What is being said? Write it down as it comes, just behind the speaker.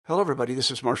Hello, everybody. This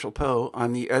is Marshall Poe.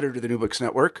 I'm the editor of the New Books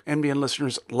Network. NBN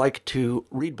listeners like to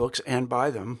read books and buy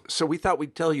them. So we thought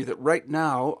we'd tell you that right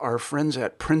now, our friends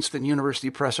at Princeton University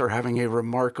Press are having a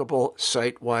remarkable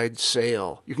site-wide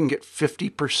sale. You can get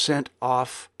 50%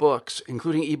 off books,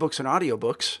 including ebooks and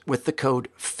audiobooks, with the code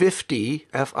 50,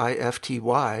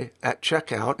 F-I-F-T-Y, at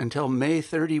checkout until May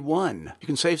 31. You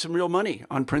can save some real money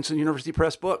on Princeton University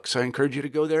Press books. I encourage you to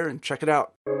go there and check it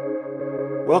out.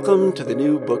 Welcome to the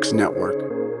New Books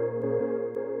Network.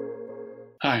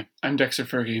 Hi, I'm Dexter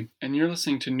Fergie, and you're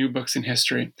listening to New Books in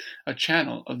History, a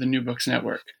channel of the New Books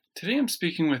Network. Today I'm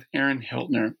speaking with Aaron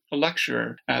Hiltner, a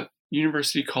lecturer at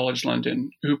University College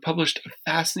London, who published a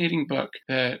fascinating book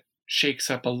that shakes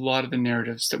up a lot of the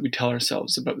narratives that we tell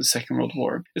ourselves about the Second World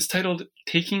War. It's titled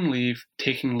Taking Leave,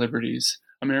 Taking Liberties,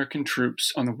 American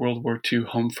Troops on the World War II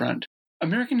Home Front.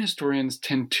 American historians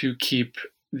tend to keep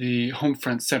the home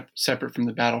front separate from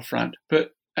the battlefront,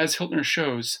 but as Hiltner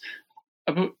shows,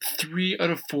 about 3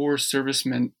 out of 4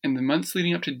 servicemen in the months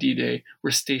leading up to D-Day were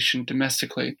stationed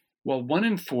domestically, while 1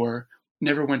 in 4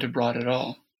 never went abroad at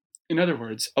all. In other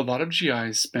words, a lot of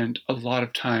GIs spent a lot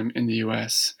of time in the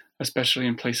U.S., especially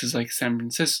in places like San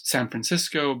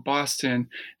Francisco, Boston,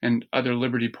 and other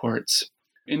Liberty ports.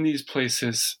 In these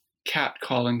places,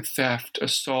 catcalling, theft,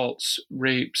 assaults,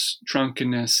 rapes,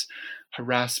 drunkenness,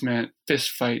 harassment,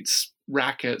 fistfights,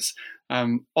 rackets,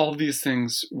 all of these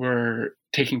things were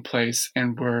taking place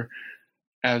and were,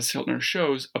 as Hiltner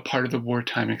shows, a part of the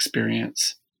wartime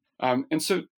experience. And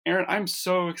so, Aaron, I'm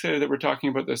so excited that we're talking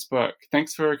about this book.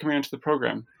 Thanks for coming onto the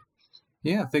program.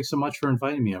 Yeah, thanks so much for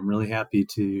inviting me. I'm really happy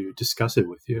to discuss it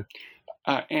with you.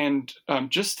 And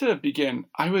just to begin,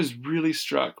 I was really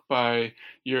struck by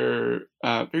your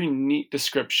very neat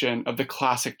description of the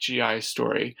classic GI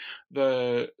story,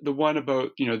 the one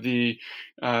about the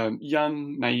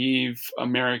young, naive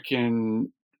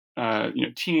American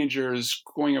teenagers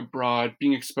going abroad,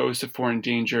 being exposed to foreign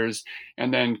dangers,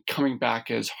 and then coming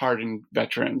back as hardened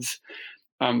veterans.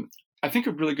 I think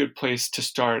a really good place to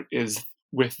start is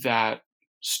with that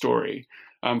story.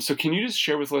 So can you just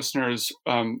share with listeners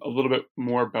a little bit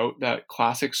more about that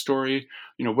classic story,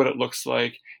 what it looks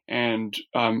like, and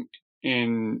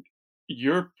in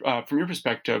your from your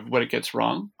perspective, what it gets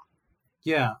wrong?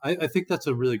 Yeah, I think that's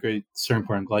a really great starting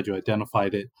point. I'm glad you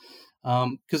identified it.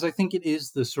 Because I think it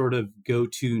is the sort of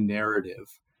go-to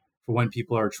narrative for when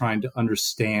people are trying to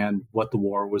understand what the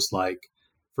war was like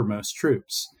for most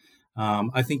troops.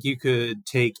 I think you could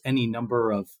take any number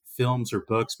of films or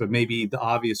books, but maybe the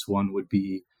obvious one would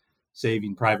be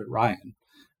Saving Private Ryan,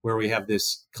 where we have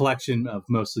this collection of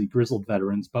mostly grizzled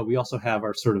veterans, but we also have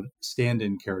our sort of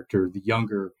stand-in character, the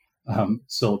younger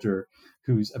soldier,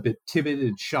 who's a bit timid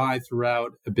and shy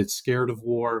throughout, a bit scared of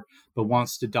war, but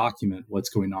wants to document what's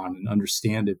going on and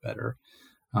understand it better.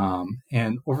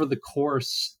 And over the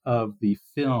course of the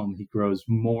film, he grows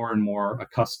more and more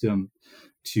accustomed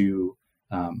to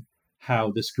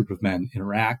how this group of men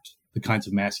interact, the kinds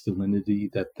of masculinity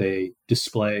that they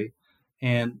display,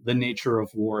 and the nature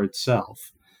of war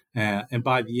itself. And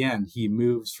by the end, he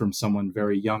moves from someone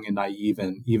very young and naive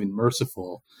and even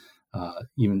merciful,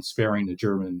 even sparing a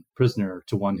German prisoner,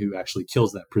 to one who actually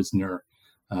kills that prisoner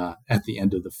at the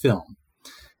end of the film.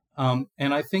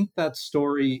 And I think that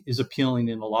story is appealing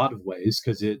in a lot of ways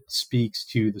because it speaks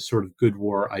to the sort of good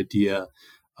war idea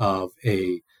of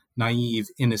a naive,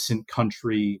 innocent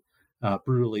country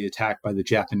brutally attacked by the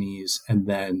Japanese and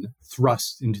then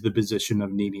thrust into the position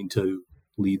of needing to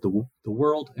lead the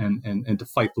world and to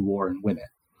fight the war and win it.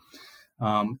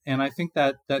 And I think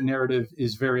that narrative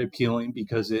is very appealing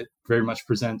because it very much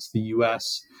presents the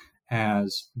U.S.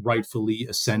 as rightfully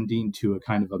ascending to a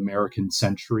kind of American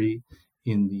century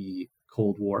in the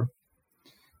Cold War.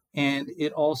 And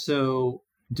it also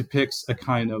depicts a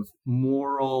kind of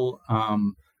moral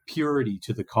purity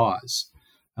to the cause,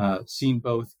 seen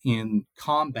both in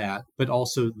combat, but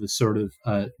also the sort of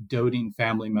doting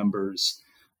family members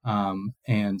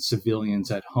and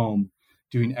civilians at home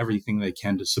doing everything they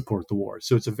can to support the war.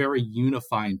 So it's a very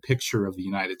unifying picture of the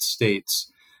United States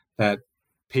that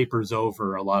papers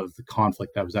over a lot of the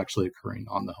conflict that was actually occurring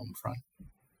on the home front.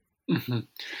 Mm-hmm.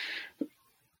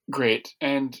 Great.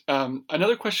 And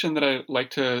another question that I'd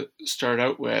like to start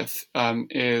out with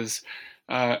is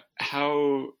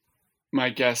how my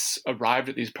guests arrived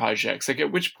at these projects. Like,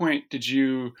 at which point did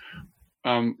you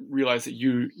realize that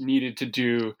you needed to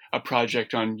do a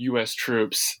project on U.S.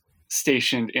 troops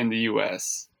stationed in the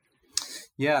U.S.?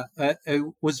 Yeah, I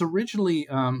was originally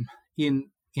in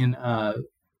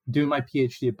doing my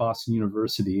PhD at Boston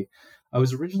University. I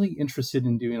was originally interested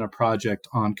in doing a project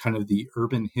on kind of the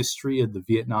urban history of the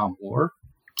Vietnam War.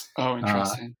 Oh,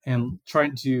 interesting. And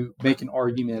trying to make an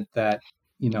argument that,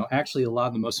 actually a lot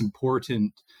of the most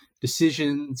important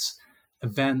decisions,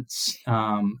 events,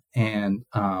 and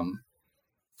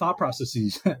thought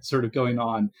processes sort of going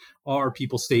on are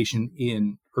people stationed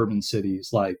in urban cities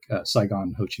like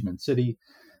Saigon, Ho Chi Minh City,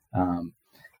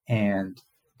 and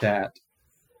that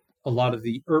a lot of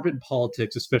the urban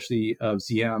politics, especially of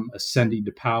Diem ascending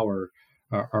to power,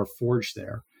 are forged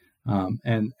there.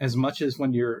 And as much as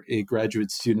when you're a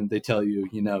graduate student, they tell you,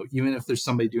 even if there's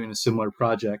somebody doing a similar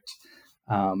project,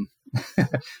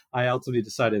 I ultimately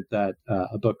decided that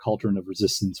a book, Cauldron of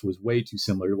Resistance, was way too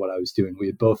similar to what I was doing. We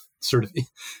had both sort of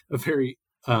a very,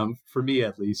 for me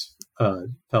at least,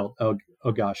 felt,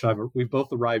 oh gosh, we've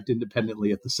both arrived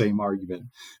independently at the same argument,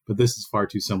 but this is far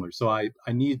too similar. So I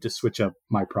needed to switch up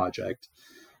my project.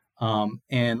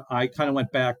 And I kind of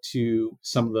went back to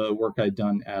some of the work I'd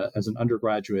done as an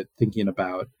undergraduate, thinking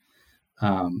about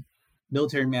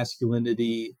military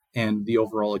masculinity and the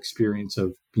overall experience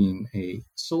of being a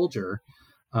soldier,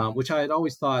 which I had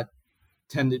always thought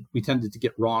we tended to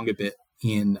get wrong a bit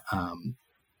in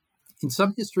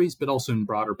some histories, but also in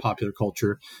broader popular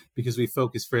culture, because we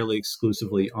focus fairly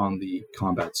exclusively on the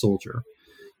combat soldier.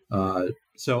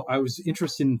 So I was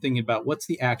interested in thinking about what's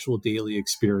the actual daily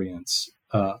experience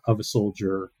of a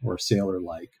soldier or a sailor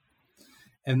like.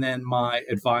 And then my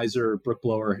advisor, Brooke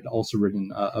Blower, had also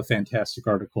written a fantastic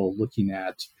article looking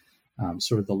at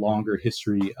sort of the longer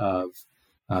history of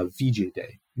VJ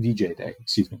Day,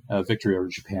 Victory over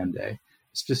Japan Day,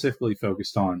 specifically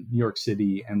focused on New York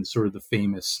City and sort of the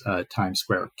famous Times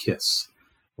Square kiss,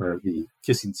 where the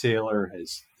kissing sailor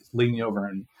is leaning over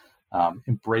and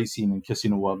embracing and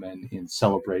kissing a woman in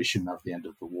celebration of the end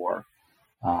of the war.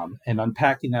 And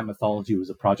unpacking that mythology was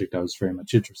a project I was very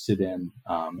much interested in,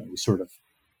 and we sort of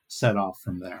set off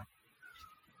from there.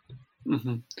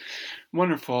 Mm-hmm.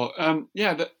 Wonderful.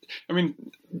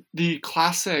 The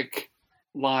classic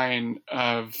line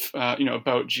of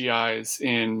about GIs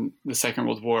in the Second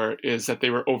World War is that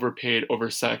they were overpaid,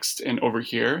 oversexed, and over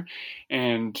here,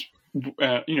 and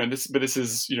this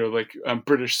is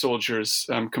British soldiers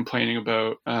complaining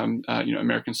about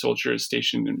American soldiers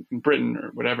stationed in Britain or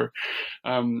whatever,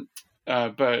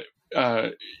 but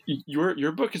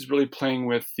your book is really playing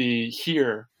with the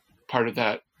here part of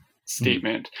that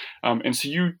statement, and so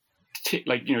you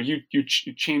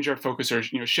change our focus, or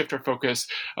shift our focus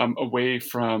away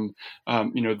from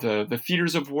the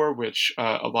theaters of war, which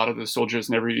a lot of the soldiers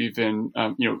never even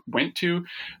went to,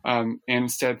 and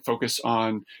instead focus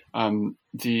on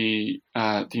the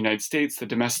United States,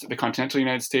 the continental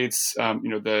United States,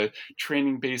 the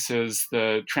training bases,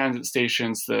 the transit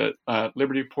stations, the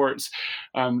Liberty ports.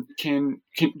 Can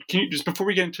you, just before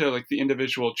we get into the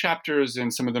individual chapters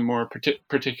and some of the more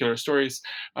particular stories,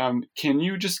 can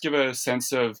you just give a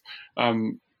sense of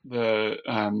the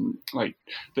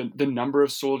number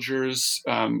of soldiers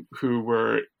who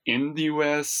were in the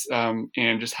U.S.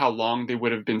 And just how long they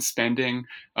would have been spending,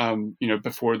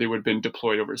 before they would have been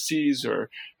deployed overseas, or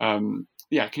can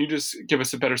you just give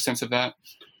us a better sense of that?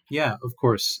 Yeah, of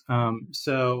course.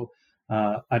 So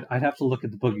I'd have to look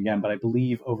at the book again, but I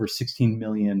believe over 16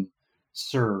 million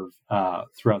serve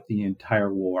throughout the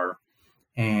entire war,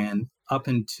 and up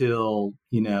until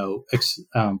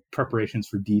preparations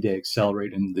for D-Day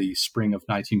accelerate in the spring of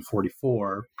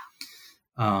 1944.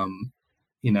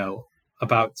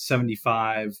 About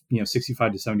 65 to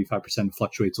 75%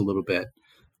 fluctuates a little bit,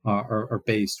 are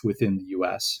based within the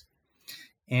U.S.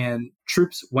 And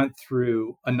troops went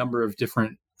through a number of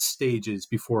different stages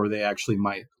before they actually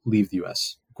might leave the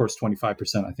U.S. Of course,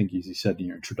 25%, I think, as you said in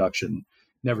your introduction,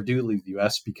 never do leave the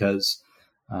U.S. because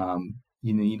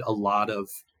you need a lot of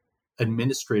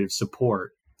administrative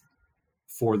support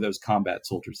for those combat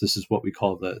soldiers. This is what we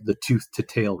call the tooth to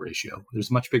tail ratio.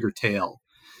 There's a much bigger tail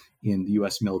in the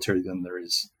U.S. military than there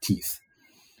is teeth.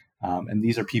 And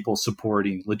these are people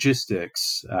supporting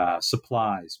logistics,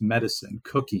 supplies, medicine,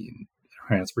 cooking,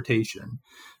 transportation.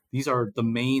 These are the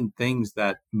main things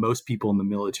that most people in the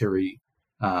military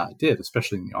did,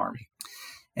 especially in the Army.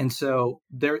 And so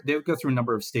they would go through a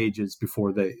number of stages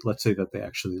before let's say that they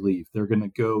actually leave. They're going to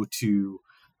go to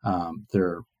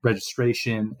their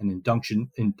registration and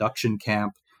induction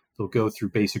camp. They'll go through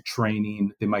basic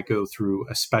training. They might go through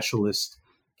a specialist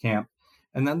camp,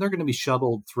 and then they're going to be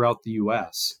shuttled throughout the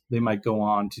U.S. They might go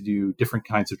on to do different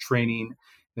kinds of training.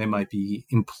 They might be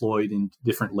employed in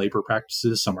different labor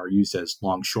practices. Some are used as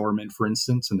longshoremen, for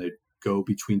instance, and they go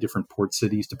between different port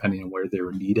cities depending on where they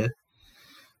were needed.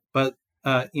 But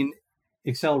in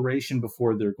acceleration,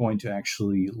 before they're going to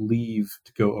actually leave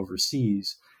to go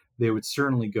overseas, they would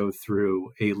certainly go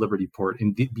through a Liberty port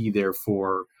and be there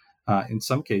for in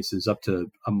some cases up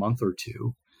to a month or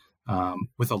two,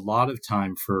 with a lot of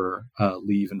time for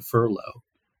leave and furlough,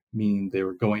 meaning they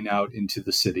were going out into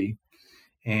the city.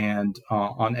 And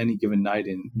on any given night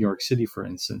in New York City, for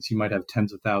instance, you might have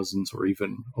tens of thousands or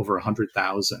even over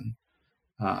 100,000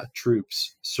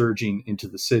 troops surging into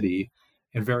the city.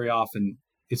 And very often,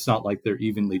 it's not like they're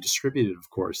evenly distributed, of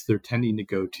course. They're tending to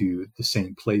go to the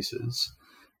same places.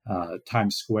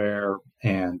 Times Square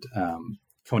and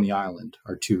Coney Island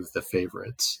are two of the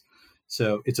favorites.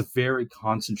 So it's a very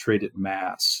concentrated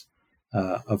mass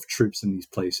of troops in these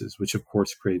places, which of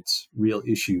course creates real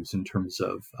issues in terms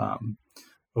of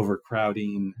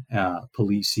overcrowding,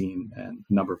 policing, and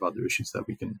a number of other issues that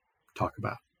we can talk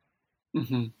about.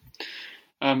 Mm-hmm.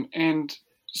 And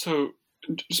so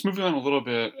just moving on a little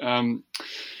bit,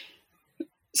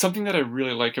 something that I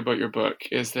really like about your book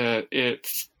is that it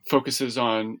focuses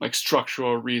on like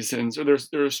structural reasons, or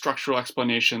there are structural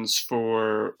explanations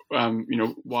for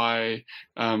why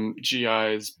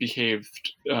GIs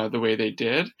behaved the way they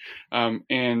did,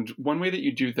 and one way that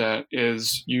you do that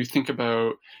is you think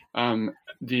about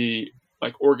the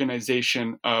like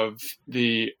organization of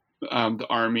the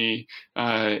army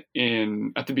at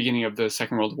the beginning of the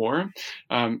Second World War,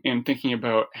 and thinking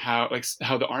about how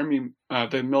the army,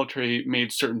 the military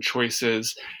made certain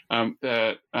choices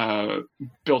that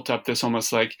built up this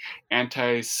almost like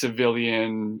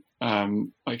anti-civilian,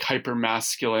 like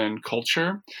hyper-masculine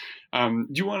culture. Do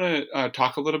you want to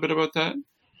talk a little bit about that?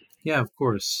 Yeah, of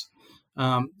course.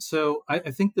 So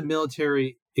I think the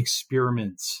military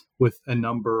experiments with a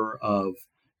number of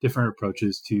different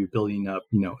approaches to building up,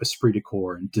 esprit de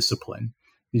corps and discipline.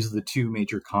 These are the two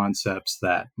major concepts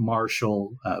that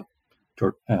Marshall,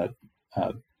 the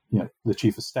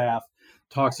chief of staff,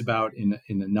 talks about in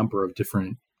a number of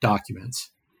different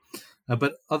documents.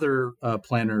 But other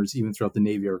planners, even throughout the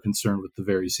Navy, are concerned with the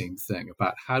very same thing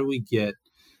about how do we get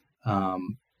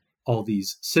all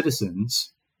these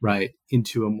citizens, right,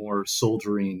 into a more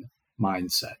soldiering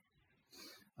mindset.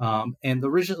 And the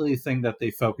originally thing that they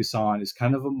focus on is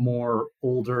kind of a more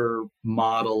older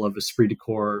model of esprit de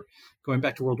corps going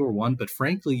back to World War I, but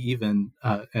frankly, even,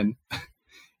 and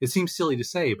it seems silly to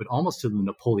say, but almost to the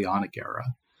Napoleonic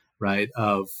era, right?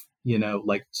 Of,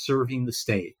 like serving the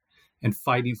state and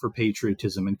fighting for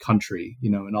patriotism and country,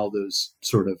 and all those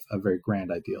sort of very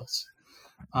grand ideals.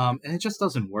 And it just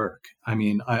doesn't work. I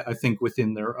mean, I think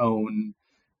within their own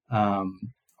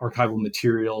archival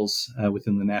materials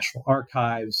within the National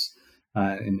Archives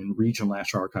and in regional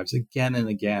National Archives, again and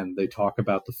again, they talk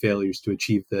about the failures to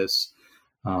achieve this.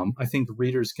 I think the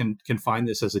readers can find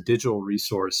this as a digital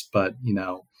resource, but,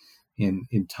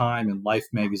 in Time and Life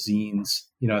magazines,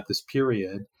 at this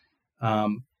period,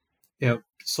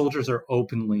 soldiers are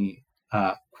openly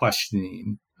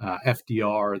questioning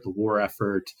FDR, the war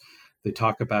effort. They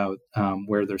talk about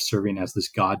where they're serving as this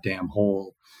goddamn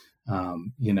whole.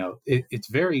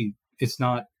 It's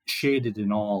not shaded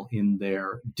in all in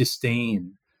their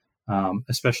disdain,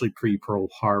 especially pre-Pearl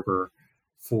Harbor,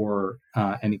 for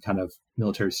any kind of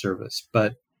military service.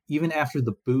 But even after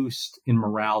the boost in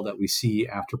morale that we see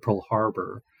after Pearl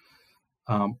Harbor,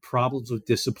 problems with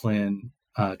discipline,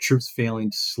 troops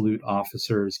failing to salute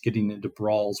officers, getting into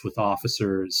brawls with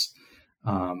officers,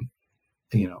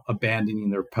 abandoning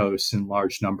their posts in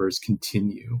large numbers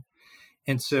continue.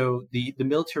 And so the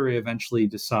military eventually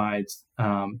decides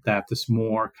that this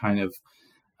more kind of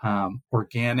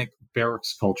organic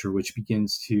barracks culture, which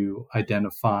begins to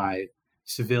identify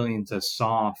civilians as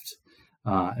soft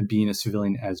and being a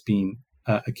civilian as being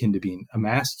akin to being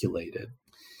emasculated,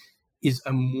 is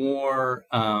a more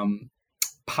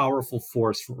powerful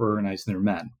force for organizing their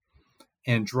men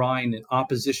and drawing an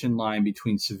opposition line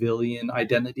between civilian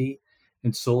identity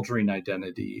and soldiering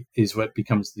identity is what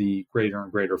becomes the greater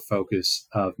and greater focus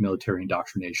of military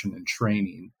indoctrination and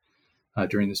training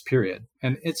during this period.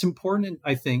 And it's important,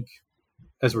 I think,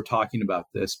 as we're talking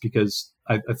about this, because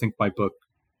I think my book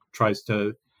tries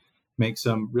to make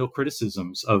some real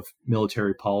criticisms of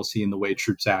military policy and the way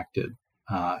troops acted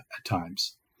at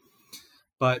times.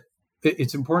 But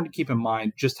it's important to keep in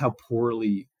mind just how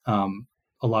poorly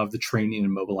a lot of the training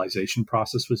and mobilization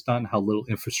process was done, how little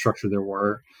infrastructure there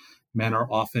were. Men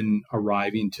are often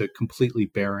arriving to completely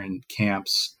barren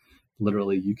camps.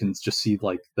 Literally, you can just see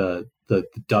like the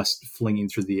dust flinging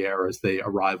through the air as they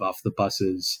arrive off the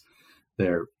buses.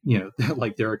 Their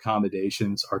their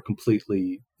accommodations are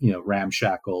completely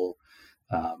ramshackle.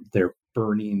 They're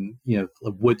burning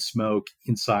wood smoke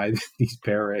inside these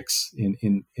barracks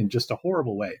in just a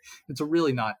horrible way. It's a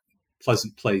really not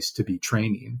pleasant place to be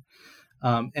training.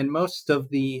 And most of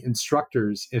the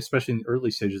instructors, especially in the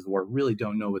early stages of the war, really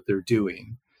don't know what they're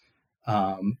doing.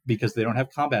 because they don't have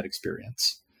combat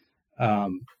experience.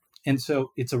 And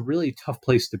so it's a really tough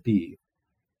place to be.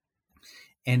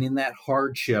 And in that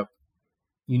hardship,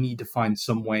 you need to find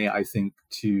some way, I think,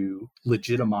 to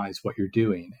legitimize what you're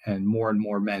doing. And more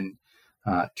men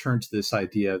turn to this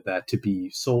idea that to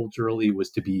be soldierly was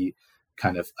to be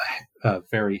kind of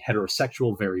very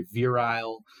heterosexual, very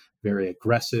virile, very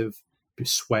aggressive,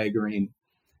 swaggering.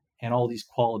 And all these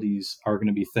qualities are going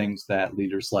to be things that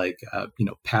leaders like,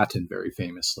 Patton very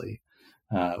famously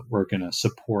were going to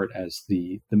support as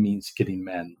the means of getting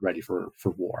men ready for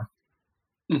war.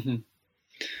 Mm-hmm.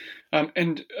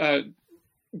 And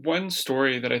one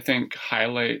story that I think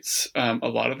highlights a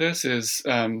lot of this is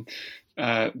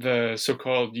the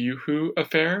so-called Yoo-Hoo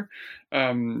affair.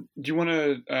 Do you want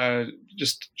to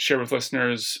just share with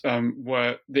listeners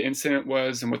what the incident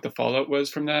was and what the fallout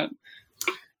was from that?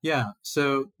 Yeah,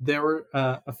 so there were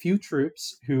a few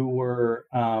troops who were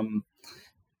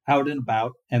out and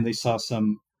about, and they saw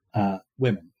some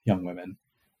young women,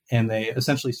 and they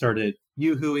essentially started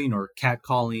yoo-hooing or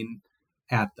catcalling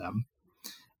at them.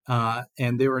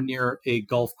 And they were near a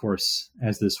golf course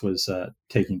as this was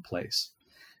taking place.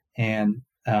 And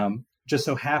just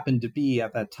so happened to be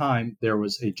at that time, there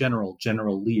was a General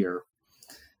Lear,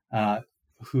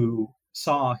 who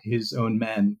saw his own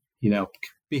men,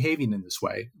 behaving in this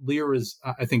way. Lear is,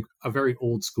 I think, a very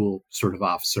old school sort of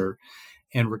officer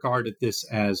and regarded this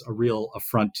as a real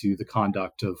affront to the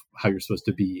conduct of how you're supposed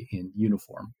to be in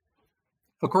uniform,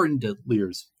 according to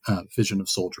Lear's vision of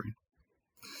soldiering.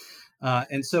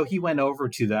 And so he went over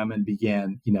to them and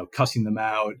began, cussing them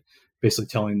out, basically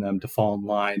telling them to fall in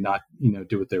line, not,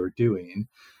 do what they were doing.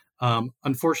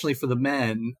 Unfortunately for the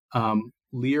men,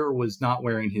 Lear was not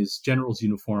wearing his general's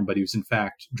uniform, but he was in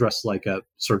fact dressed like a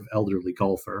sort of elderly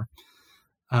golfer.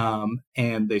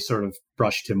 And they sort of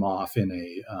brushed him off in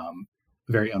a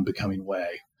very unbecoming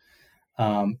way.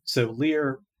 So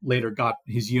Lear later got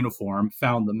his uniform,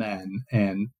 found the men,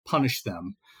 and punished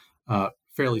them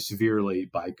fairly severely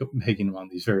by taking them on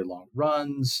these very long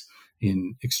runs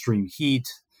in extreme heat.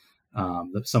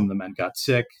 Some of the men got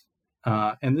sick.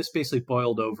 And this basically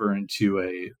boiled over into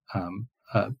a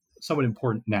somewhat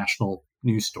important national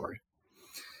news story.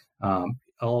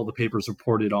 All the papers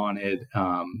reported on it.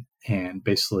 And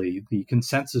basically the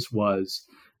consensus was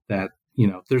that,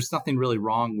 there's nothing really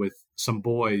wrong with some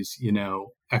boys,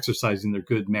 exercising their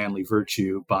good manly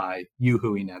virtue by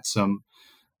yoo-hooing at some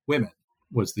women,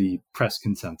 was the press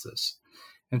consensus.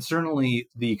 And certainly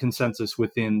the consensus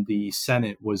within the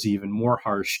Senate was even more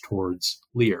harsh towards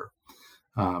Lear.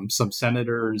 Some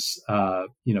senators,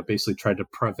 basically tried to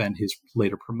prevent his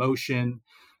later promotion,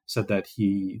 said that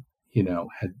he,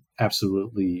 had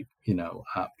absolutely,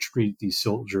 treated these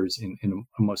soldiers in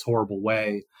a most horrible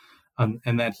way,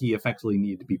 and that he effectively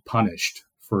needed to be punished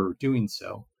for doing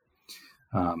so.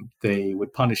 They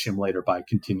would punish him later by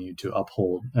continuing to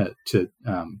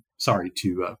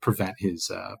prevent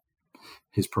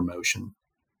his promotion.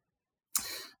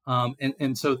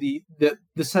 And so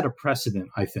this set a precedent,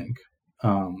 I think,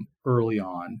 early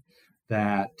on,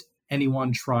 that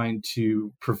anyone trying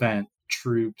to prevent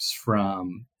troops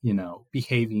from,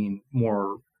 behaving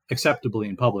more acceptably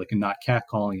in public and not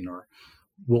catcalling or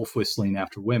wolf whistling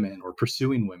after women or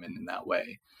pursuing women in that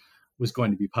way was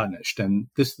going to be punished. And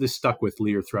this stuck with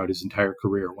Lear throughout his entire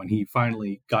career. When he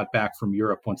finally got back from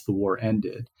Europe once the war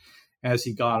ended, as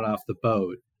he got off the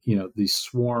boat, the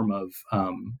swarm of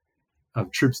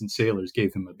troops and sailors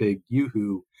gave him a big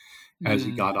yoo-hoo as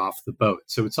he got off the boat.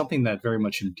 So it's something that very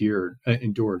much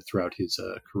endured throughout his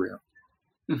career.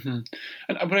 Mm-hmm.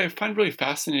 And what I find really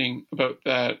fascinating about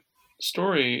that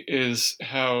story is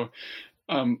how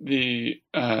the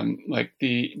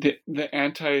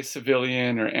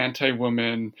anti-civilian or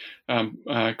anti-woman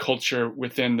culture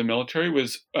within the military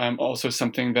was also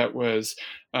something that was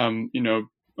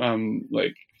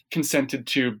consented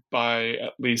to by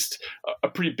at least a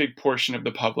pretty big portion of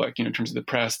the public, in terms of the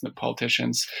press and the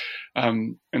politicians.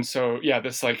 And so,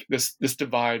 this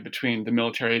divide between the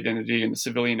military identity and the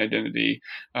civilian identity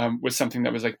was something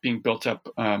that was being built up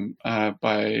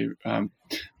by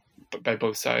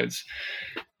both sides.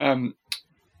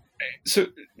 So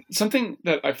something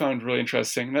that I found really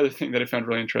interesting, another thing that I found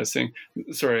really interesting,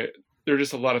 there are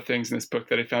just a lot of things in this book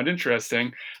that I found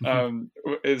interesting,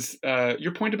 is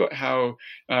your point about how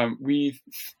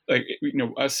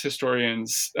us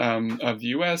historians of the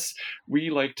U.S., we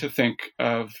like to think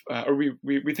of, or we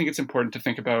think it's important to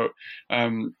think about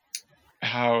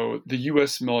how the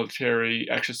U.S. military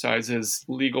exercises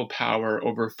legal power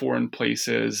over foreign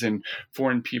places and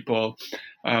foreign people.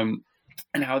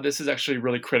 and how this is actually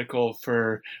really critical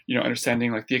for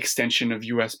understanding like the extension of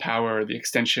U.S. power, the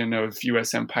extension of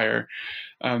U.S. empire,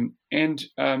 and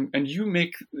you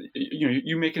make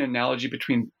an analogy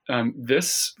between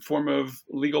this form of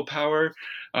legal power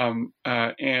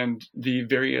and the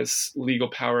various legal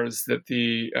powers that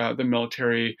the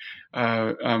military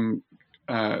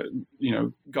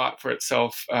got for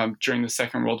itself during the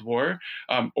Second World War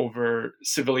over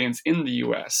civilians in the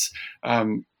U.S.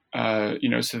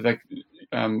 So that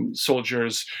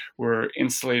soldiers were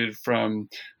insulated from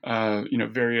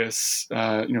various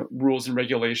rules and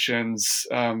regulations.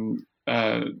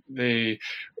 They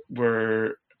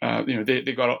were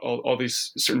they got all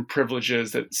these certain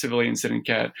privileges that civilians didn't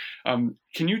get.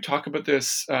 Can you talk about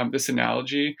this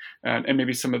analogy and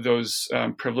maybe some of those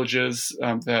privileges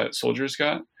that soldiers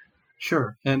got?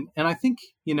 Sure. And I think,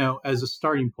 as a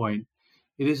starting point,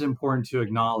 it is important to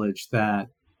acknowledge that,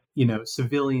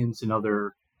 civilians in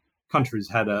other countries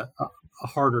had a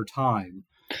harder time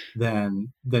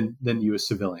than U.S.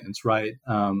 civilians, right?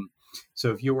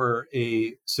 So if you were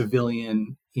a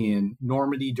civilian in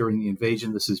Normandy during the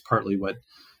invasion, this is partly what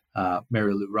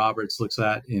Mary Lou Roberts looks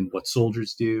at in What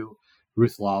Soldiers Do.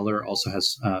 Ruth Lawler also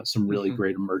has some really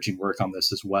great emerging work on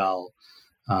this as well.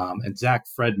 And Zach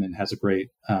Fredman has a great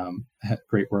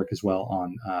work as well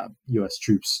on U.S.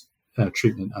 troops'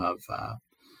 treatment of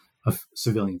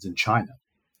civilians in China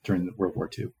during World War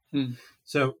II.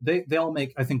 So they all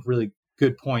make, I think, really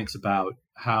good points about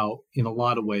how, in a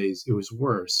lot of ways, it was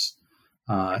worse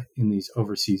in these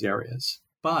overseas areas.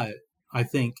 But I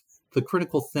think the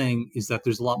critical thing is that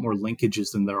there's a lot more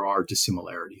linkages than there are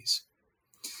dissimilarities.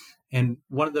 And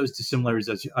one of those dissimilarities,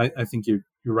 as I think you're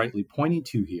rightly pointing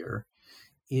to here,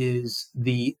 is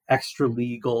the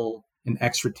extra-legal and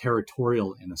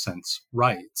extraterritorial, in a sense,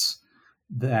 rights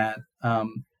that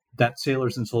that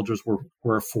sailors and soldiers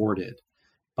were afforded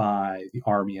by the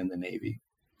Army and the Navy.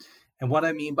 And what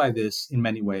I mean by this, in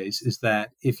many ways, is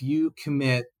that if you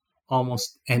commit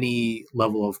almost any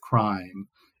level of crime,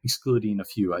 excluding a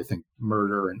few, I think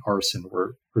murder and arson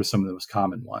were some of the most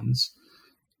common ones,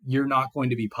 you're not going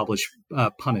to be punished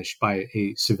by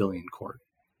a civilian court.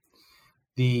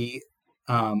 The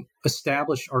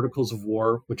established articles of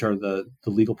war, which are the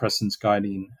legal precedents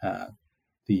guiding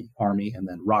the Army, and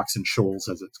then rocks and shoals,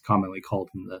 as it's commonly called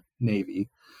in the Navy,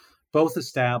 both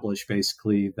establish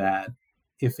basically that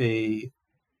if a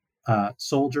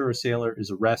soldier or sailor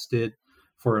is arrested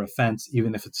for an offense,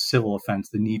 even if it's a civil offense,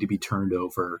 they need to be turned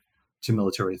over to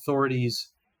military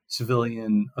authorities.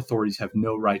 Civilian authorities have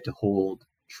no right to hold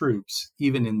troops,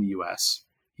 even in the U.S.,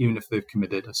 even if they've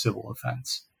committed a civil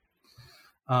offense.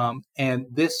 And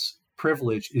this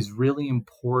privilege is really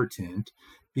important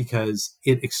because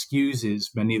it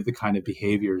excuses many of the kind of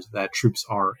behaviors that troops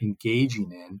are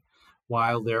engaging in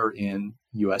while they're in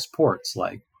U.S. ports,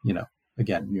 like,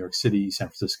 again, New York City, San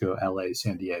Francisco, LA,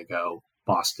 San Diego,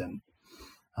 Boston.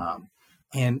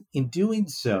 And in doing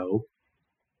so,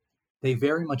 they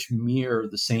very much mirror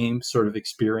the same sort of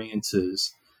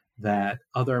experiences that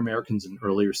other Americans in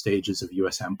earlier stages of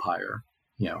U.S. empire,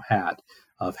 had,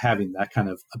 of having that kind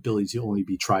of ability to only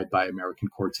be tried by American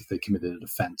courts if they committed an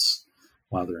offense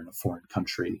while they're in a foreign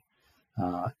country.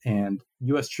 And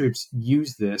U.S. troops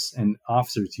use this, and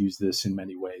officers use this in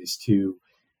many ways to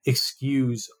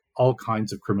excuse all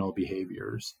kinds of criminal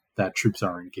behaviors that troops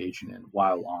are engaging in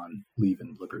while on leave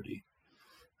and liberty.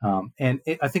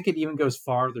 I think it even goes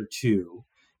farther, too,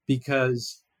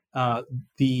 because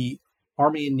the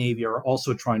Army and Navy are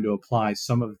also trying to apply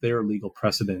some of their legal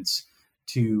precedents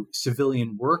to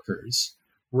civilian workers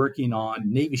working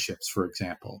on Navy ships, for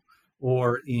example,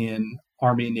 or in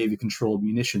Army and Navy controlled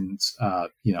munitions,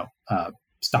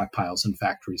 stockpiles and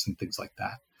factories and things like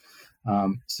that.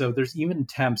 So there's even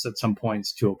attempts at some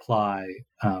points to apply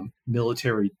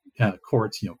military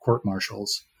courts, court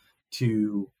martials,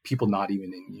 to people not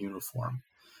even in uniform.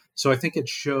 So I think it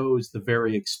shows the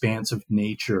very expansive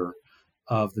nature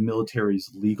of the military's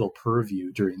legal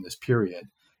purview during this period,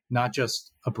 not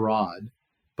just abroad,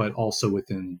 but also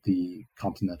within the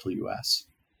continental U.S.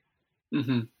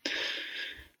 Mm-hmm.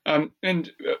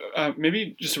 And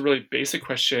maybe just a really basic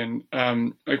question.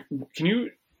 Can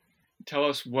you tell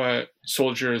us what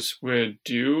soldiers would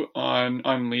do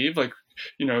on leave? They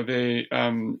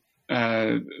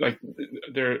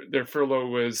their furlough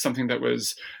was something that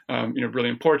was really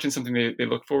important, something they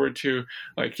look forward to.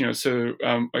 What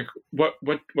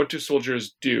do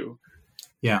soldiers do?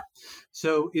 Yeah,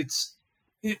 so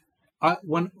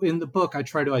when in the book I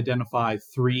try to identify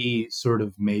three sort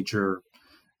of major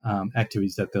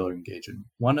activities that they'll engage in.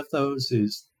 One of those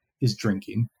is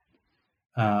drinking.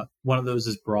 One of those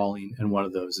is brawling, and one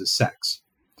of those is sex.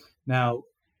 Now,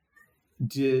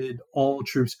 did all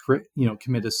troops,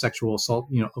 commit a sexual assault?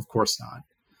 Of course not.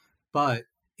 But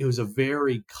it was a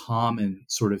very common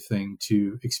sort of thing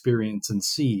to experience and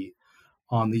see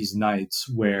on these nights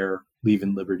where Leave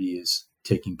and Liberty is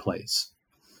taking place.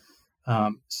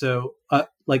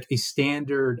 Like a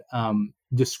standard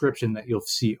description that you'll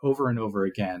see over and over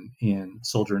again in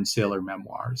soldier and sailor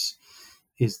memoirs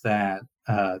is that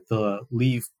the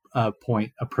leave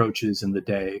point approaches in the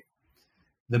day.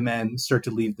 The men start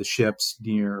to leave the ships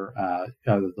near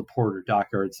either the port or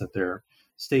dockyards that they're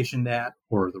stationed at,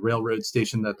 or the railroad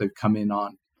station that they've come in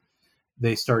on.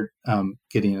 They start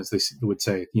getting, as they would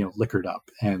say, liquored up,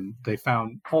 and they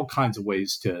found all kinds of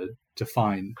ways to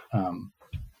find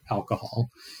alcohol,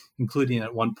 including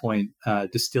at one point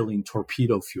distilling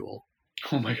torpedo fuel.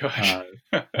 Oh my gosh!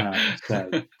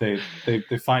 That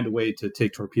they find a way to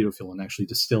take torpedo fuel and actually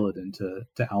distill it into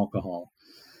alcohol.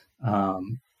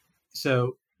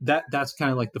 So that's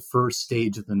kind of like the first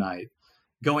stage of the night.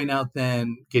 Going out,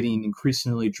 then getting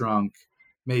increasingly drunk,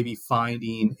 maybe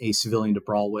finding a civilian to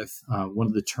brawl with. One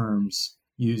of the terms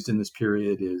used in this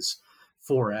period is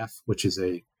 4F, which is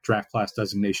a draft class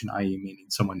designation, i.e. meaning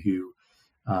someone who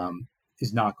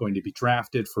is not going to be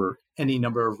drafted for any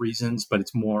number of reasons, but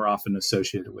it's more often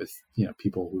associated with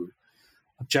people who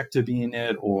object to being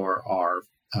it or are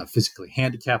physically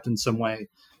handicapped in some way.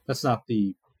 That's not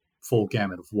the full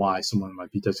gamut of why someone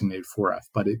might be designated 4F,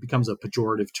 but it becomes a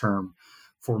pejorative term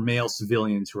for male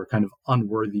civilians who are kind of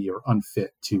unworthy or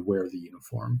unfit to wear the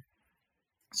uniform.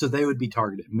 So they would be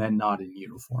targeted, men not in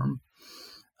uniform.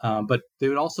 But they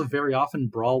would also very often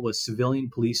brawl with civilian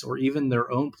police or even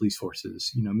their own police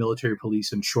forces, military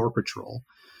police and shore patrol.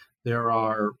 There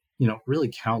are,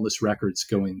 really countless records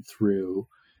going through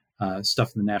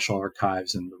stuff in the National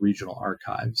Archives and the regional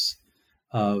archives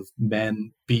of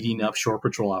men beating up shore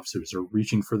patrol officers or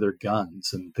reaching for their guns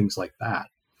and things like that.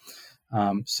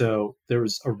 So there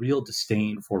was a real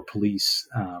disdain for police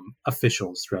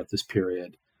officials throughout this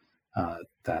period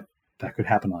that could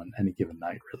happen on any given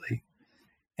night, really.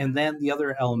 And then the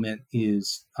other element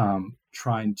is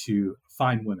trying to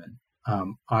find women,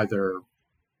 either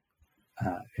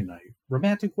in a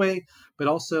romantic way, but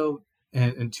also,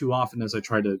 and too often, as I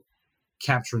try to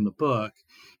capture in the book,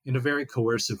 in a very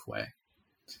coercive way.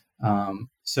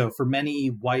 So for many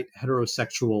white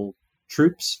heterosexual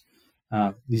troops,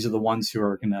 these are the ones who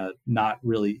are going to not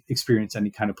really experience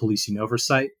any kind of policing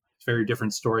oversight. It's a very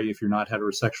different story if you're not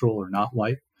heterosexual or not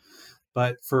white.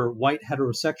 But for white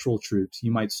heterosexual troops,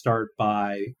 you might start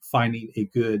by finding a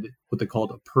good, what they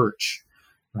called a perch,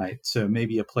 right? So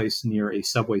maybe a place near a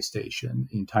subway station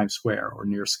in Times Square or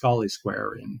near Scollay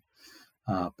Square in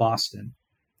Boston.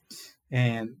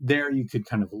 And there you could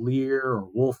kind of leer or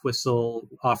wolf whistle,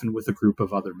 often with a group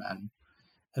of other men,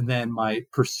 and then might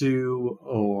pursue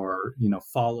or,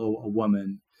 follow a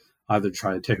woman, either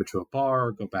try to take her to a bar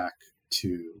or go back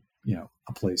to,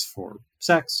 a place for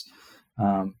sex.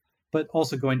 But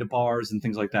also going to bars and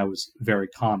things like that was very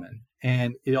common.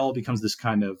 And it all becomes this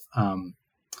kind of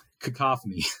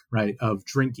cacophony, right, of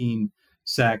drinking,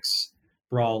 sex,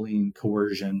 brawling,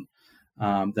 coercion,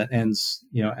 that ends,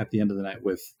 at the end of the night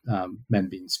with men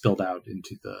being spilled out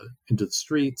into the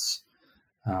streets.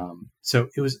 So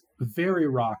it was very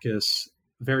raucous,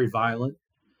 very violent,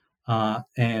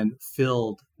 and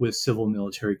filled with civil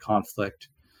military conflict,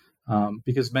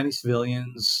 because many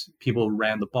civilians, people who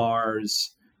ran the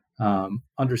bars,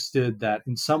 understood that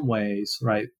in some ways,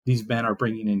 right, these men are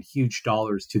bringing in huge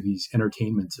dollars to these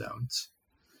entertainment zones,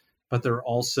 but they're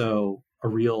also a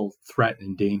real threat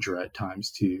and danger at times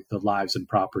to the lives and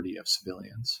property of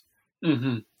civilians.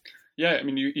 Mm-hmm. Yeah, I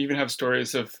mean, you even have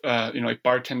stories of, like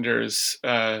bartenders,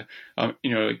 getting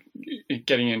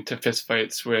into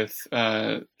fistfights with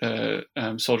the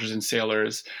soldiers and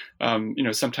sailors,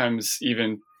 sometimes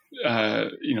even,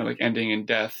 like ending in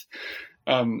death.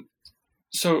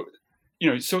 So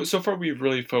far we've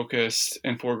really focused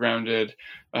and foregrounded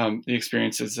the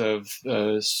experiences of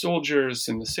the soldiers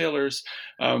and the sailors.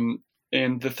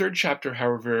 In the third chapter,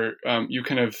 however, you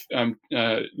kind of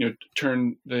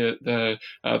turn the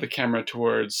camera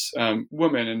towards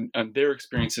women and their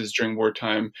experiences during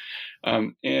wartime,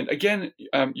 and again,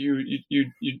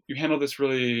 you handle this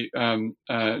really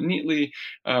neatly.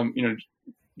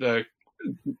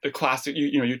 The classic,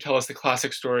 you tell us the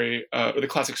classic story, or the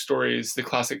classic stories, the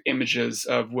classic images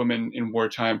of women in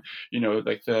wartime,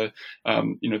 like the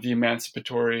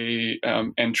emancipatory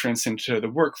entrance into the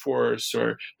workforce,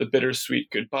 or the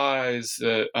bittersweet goodbyes.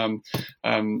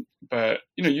 But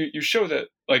you show that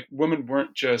like women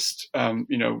weren't just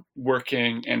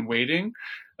working and waiting.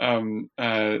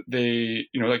 they,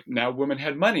 like now women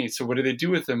had money. So what do they do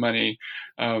with the money?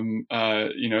 There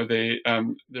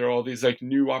are all these like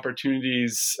new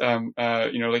opportunities,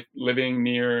 like living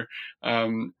near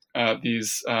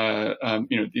these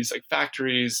like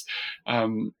factories.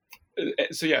 Can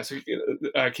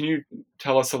you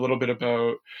tell us a little bit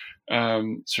about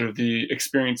sort of the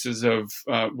experiences of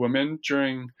women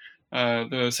during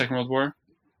the Second World War?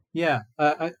 Yeah,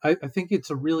 I think it's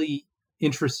a really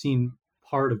interesting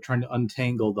part of trying to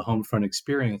untangle the home front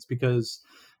experience because,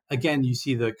 again, you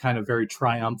see the kind of very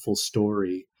triumphal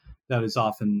story that is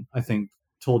often, I think,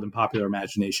 told in popular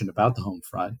imagination about the home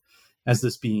front as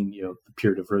this being, the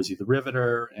period of Rosie the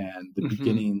Riveter and the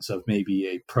beginnings of maybe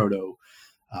a proto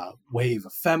wave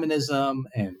of feminism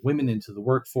and women into the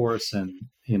workforce and,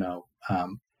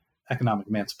 economic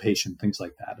emancipation, things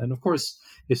like that. And of course,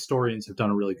 historians have done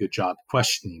a really good job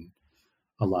questioning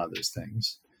a lot of those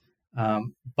things.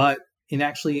 But in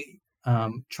actually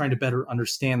trying to better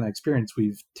understand that experience,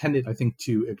 we've tended, I think,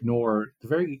 to ignore the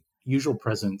very usual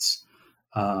presence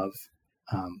of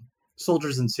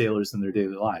soldiers and sailors in their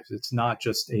daily lives. It's not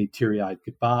just a teary-eyed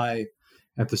goodbye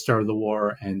at the start of the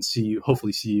war and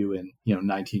hopefully see you in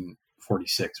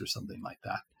 1946 or something like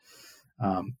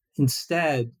that.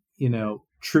 Instead,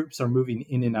 troops are moving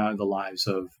in and out of the lives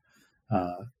of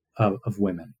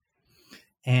women,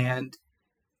 and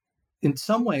in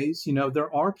some ways,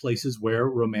 there are places where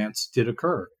romance did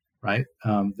occur. Right,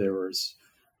 there was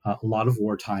a lot of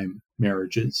wartime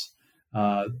marriages.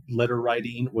 Letter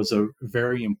writing was a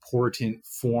very important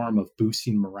form of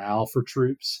boosting morale for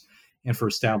troops and for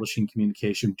establishing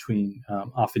communication between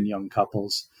often young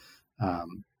couples.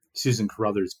 Susan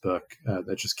Carruthers' book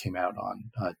that just came out on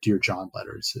Dear John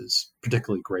letters is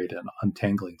particularly great at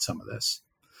untangling some of this.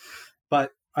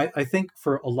 But I think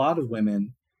for a lot of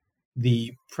women,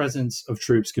 the presence of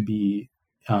troops could be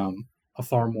a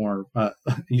far more,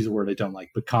 use a word I don't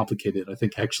like, but complicated, I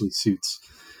think actually suits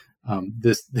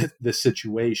this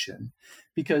situation.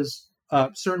 Because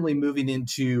certainly moving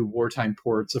into wartime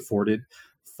ports afforded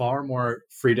far more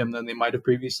freedom than they might have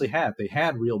previously had. They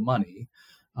had real money.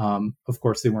 Of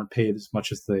course, they weren't paid as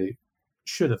much as they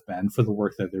should have been for the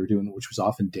work that they were doing, which was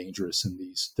often dangerous in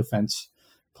these defense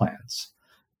plants.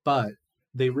 But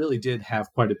they really did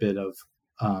have quite a bit of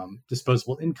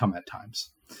disposable income at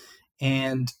times.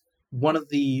 And one of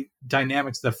the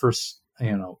dynamics that first,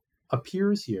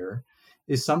 appears here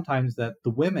is sometimes that the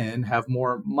women have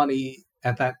more money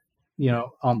at that,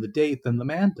 on the date than the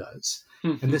man does.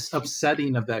 And this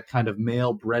upsetting of that kind of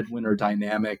male breadwinner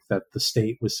dynamic that the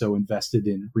state was so invested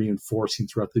in reinforcing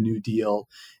throughout the New Deal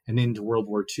and into World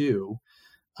War II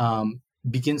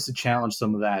begins to challenge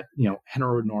some of that,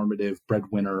 heteronormative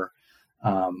breadwinner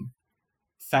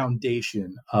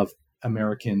foundation of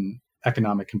American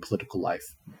economic and political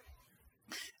life.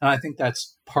 And I think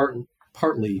that's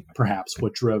partly perhaps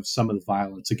what drove some of the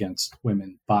violence against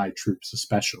women by troops,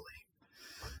 especially.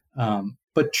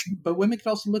 But women could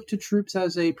also look to troops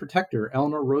as a protector.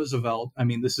 Eleanor Roosevelt,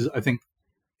 this is, I think,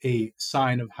 a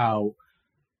sign of how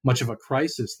much of a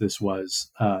crisis this was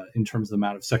in terms of the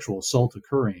amount of sexual assault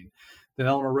occurring. That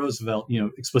Eleanor Roosevelt,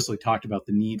 explicitly talked about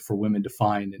the need for women to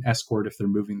find an escort if they're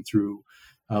moving through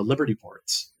Liberty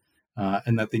ports,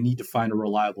 and that they need to find a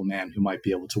reliable man who might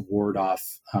be able to ward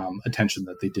off attention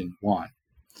that they didn't want.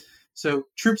 So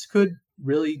troops could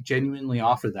really genuinely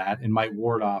offer that and might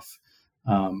ward off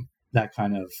that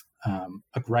kind of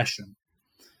aggression.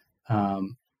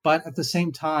 But at the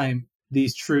same time,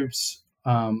 these troops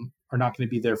are not going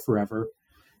to be there forever.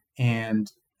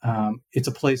 And it's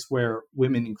a place where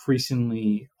women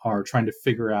increasingly are trying to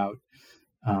figure out,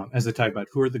 as they talk about,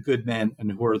 who are the good men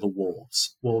and who are the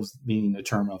wolves. Wolves meaning a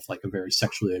term of like a very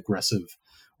sexually aggressive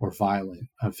or violent,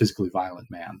 physically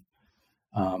violent man.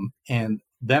 And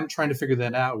them trying to figure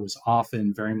that out was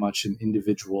often very much an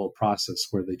individual process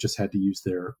where they just had to use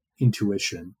their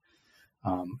intuition.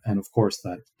 And of course,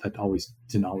 that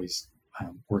didn't always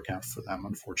work out for them,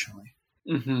 unfortunately.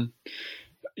 Mm-hmm.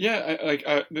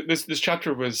 Yeah, this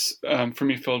chapter was for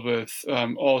me filled with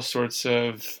all sorts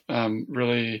of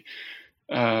really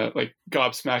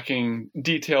gobsmacking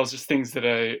details, just things that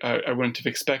I wouldn't have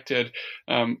expected.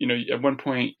 At one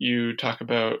point you talk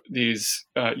about these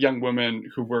young women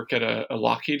who work at a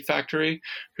Lockheed factory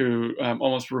who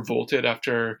almost revolted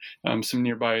after some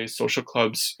nearby social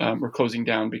clubs were closing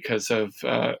down because of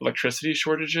electricity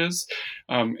shortages.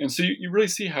 And so you really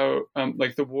see how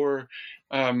the war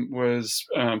was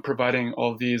providing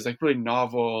all these really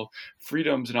novel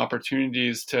freedoms and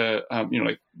opportunities to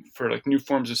for new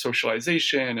forms of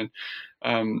socialization,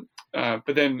 and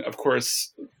but then of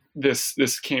course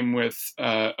this came with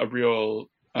a real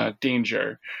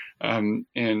danger. And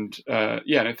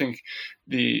I think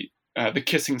the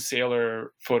kissing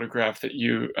sailor photograph that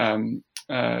you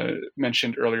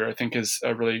mentioned earlier, I think, is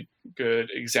a really good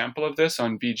example of this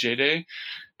on VJ Day.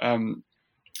 I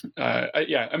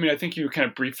think you kind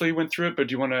of briefly went through it, but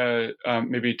do you want to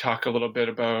maybe talk a little bit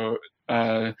about,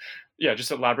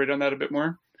 just elaborate on that a bit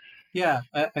more? Yeah,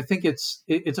 I think it's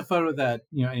a photo that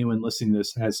anyone listening to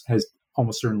this has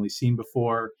almost certainly seen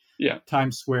before. Yeah,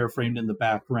 Times Square framed in the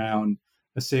background,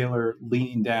 a sailor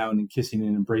leaning down and kissing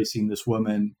and embracing this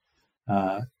woman,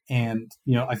 and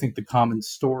I think the common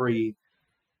story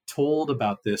told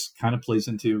about this kind of plays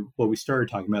into what we started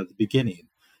talking about at the beginning,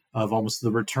 of almost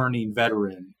the returning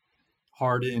veteran,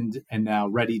 hardened and now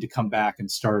ready to come back and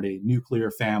start a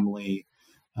nuclear family,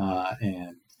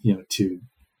 and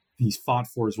he's fought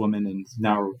for his woman and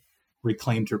now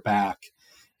reclaimed her back,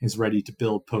 is ready to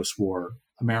build post-war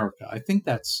America. I think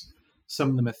that's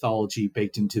some of the mythology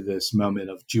baked into this moment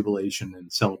of jubilation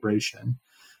and celebration.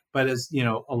 But as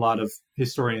a lot of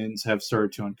historians have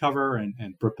started to uncover,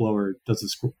 and Brooke Blower does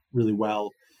this really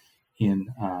well in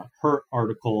her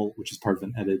article, which is part of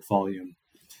an edited volume,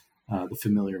 The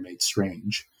Familiar Made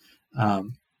Strange.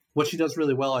 What she does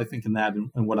really well, I think, in that,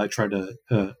 and what I try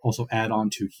to also add on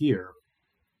to here,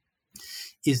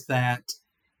 is that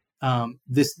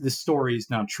this story is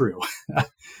not true.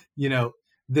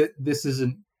 This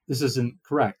isn't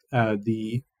correct.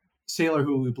 The sailor,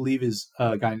 who we believe is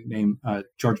a guy named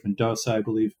George Mendoza, I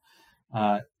believe,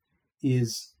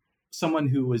 is someone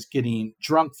who was getting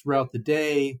drunk throughout the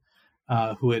day,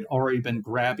 who had already been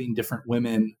grabbing different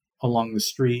women along the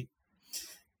street,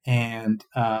 and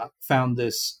found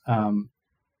this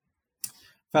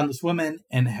woman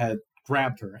and had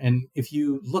grabbed her. And if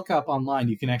you look up online,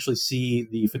 you can actually see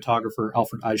the photographer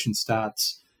Alfred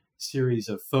Eisenstadt's series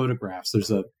of photographs.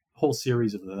 There's a whole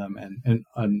series of them, and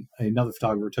another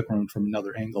photographer took one from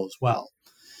another angle as well.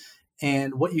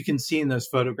 And what you can see in those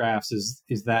photographs is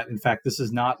that, in fact, this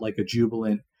is not like a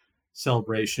jubilant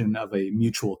celebration of a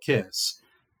mutual kiss.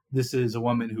 This is a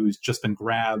woman who's just been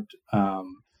grabbed.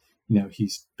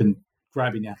 He's been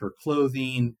grabbing at her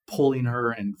clothing, pulling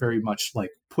her, and very much like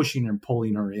pushing her and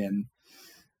pulling her in.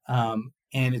 And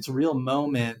it's a real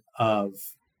moment of,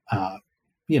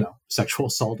 sexual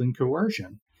assault and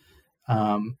coercion.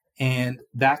 And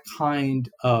that kind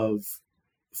of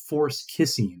forced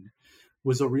kissing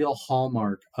was a real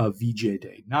hallmark of VJ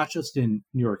Day, not just in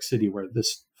New York City, where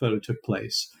this photo took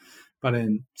place, but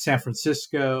in San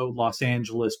Francisco, Los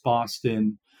Angeles,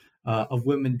 Boston, of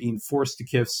women being forced to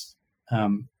kiss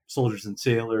soldiers and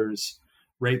sailors,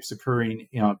 rapes occurring,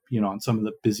 on some of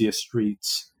the busiest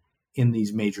streets in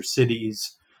these major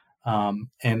cities,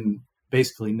 and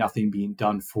basically nothing being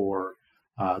done for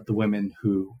the women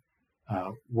who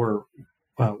were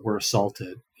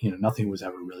assaulted. Nothing was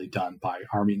ever really done by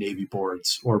Army Navy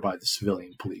boards or by the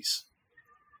civilian police.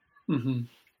 Mm-hmm.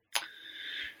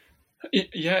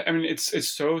 Yeah, I mean, it's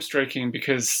so striking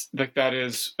because that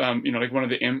is one of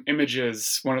the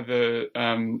images, one of the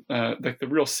the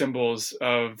real symbols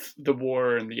of the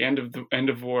war and the end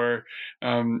of war,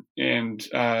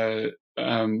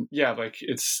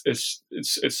 it's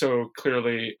so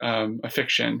clearly a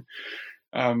fiction,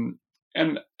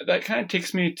 and that kind of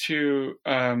takes me to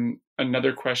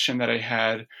another question that I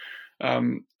had,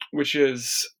 which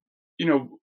is,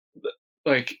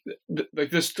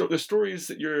 the stories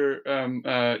that you're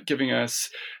giving us,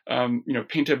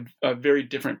 paint a very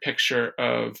different picture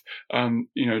of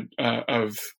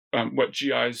what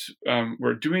GIs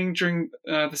were doing during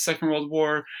the Second World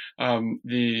War,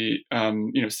 the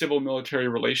civil military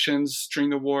relations during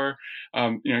the war.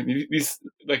 These,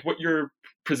 like, what you're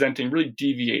presenting really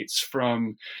deviates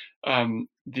from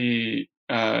the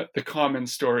common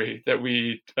story that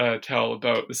we tell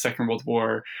about the Second World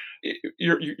War.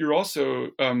 You're also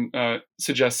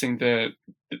suggesting that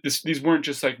these weren't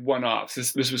just like one-offs.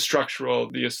 This was structural.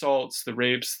 The assaults, the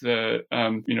rapes, the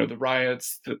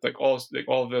riots,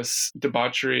 all of this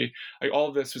debauchery, all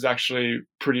of this was actually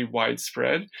pretty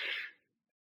widespread.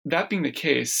 That being the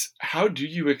case, how do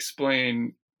you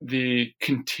explain the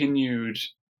continued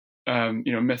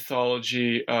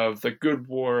mythology of the good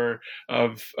war,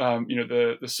 of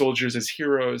the soldiers as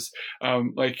heroes?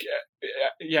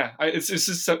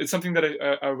 It's something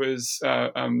that I was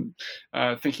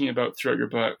thinking about throughout your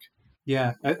book.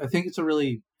 Yeah, I think it's a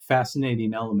really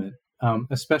fascinating element,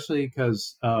 especially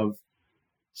because of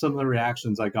some of the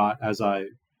reactions I got as I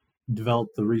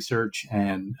developed the research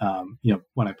and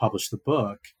when I published the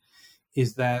book,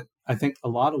 is that I think a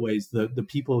lot of ways the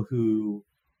people who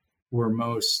were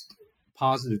most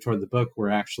positive toward the book were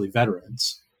actually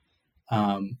veterans,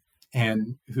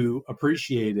 and who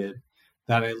appreciated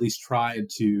that I at least tried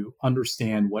to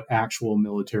understand what actual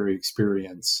military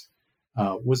experience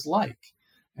was like.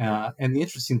 And the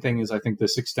interesting thing is, I think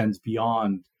this extends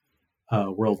beyond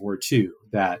World War II,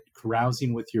 that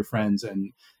carousing with your friends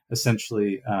and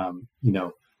essentially,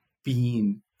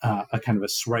 being a kind of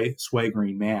a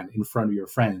swaggering man in front of your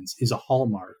friends is a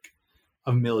hallmark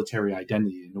of military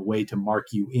identity and a way to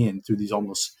mark you in through these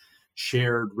almost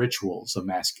shared rituals of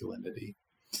masculinity.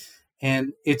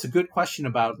 And it's a good question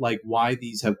about like why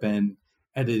these have been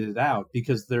edited out,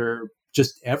 because they're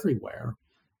just everywhere.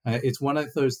 It's one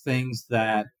of those things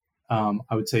that I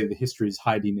would say the history is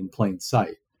hiding in plain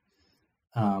sight.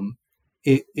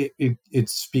 It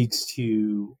speaks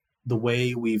to the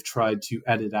way we've tried to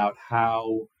edit out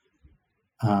how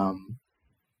the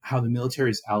military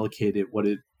has allocated what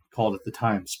it called at the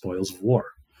time spoils of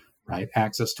war, right?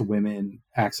 Access to women,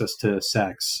 access to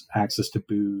sex, access to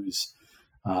booze,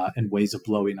 and ways of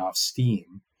blowing off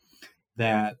steam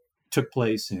that took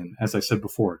place in, as I said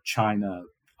before, China,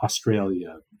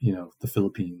 Australia, the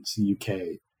Philippines, the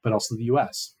UK, but also the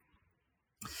US.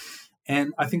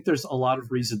 And I think there's a lot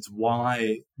of reasons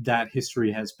why that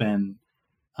history has been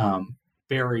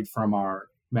buried from our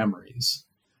memories.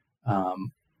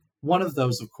 One of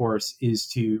those, of course, is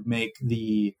to make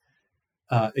the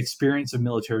experience of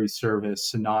military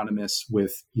service synonymous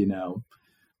with,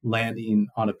 landing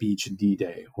on a beach in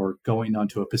D-Day or going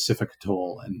onto a Pacific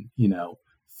atoll and,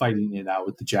 fighting it out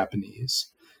with the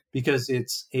Japanese, because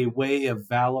it's a way of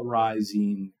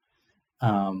valorizing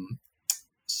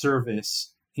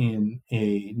service in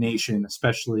a nation,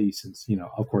 especially since,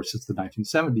 of course, it's the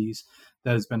 1970s,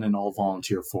 that has been an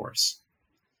all-volunteer force.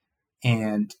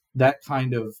 And that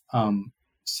kind of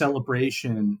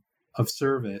celebration of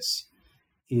service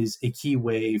is a key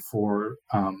way for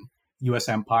U.S.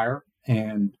 empire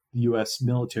and the U.S.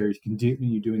 military to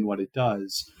continue doing what it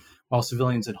does, while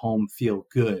civilians at home feel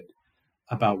good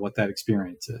about what that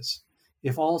experience is.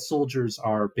 If all soldiers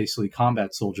are basically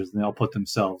combat soldiers and they all put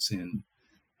themselves in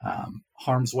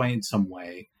harm's way in some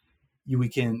way, we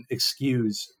can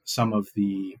excuse some of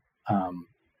the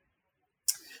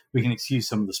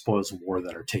spoils of war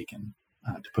that are taken,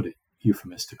 to put it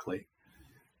euphemistically.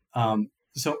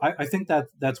 So I think that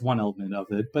that's one element of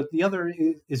it. But the other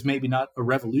is maybe not a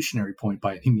revolutionary point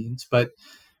by any means, but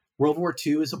World War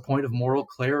II is a point of moral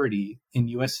clarity in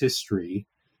U.S. history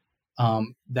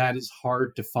that is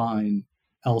hard to find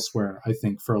elsewhere, I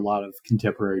think, for a lot of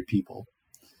contemporary people.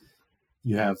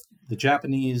 You have the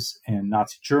Japanese and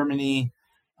Nazi Germany.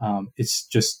 It's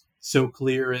just so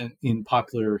clear in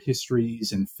popular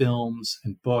histories and films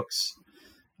and books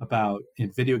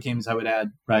in video games, I would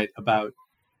add, right, about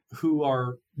who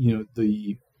are,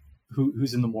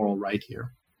 who's in the moral right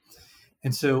here.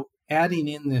 And so adding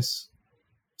in this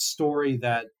story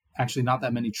that actually not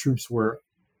that many troops were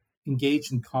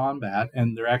engaged in combat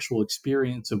and their actual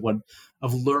experience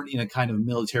of learning a kind of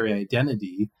military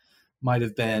identity might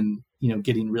have been,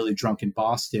 getting really drunk in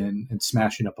Boston and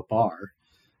smashing up a bar,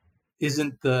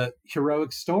 isn't the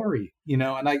heroic story, and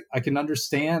I can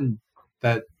understand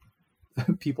that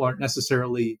people aren't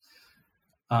necessarily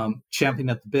champing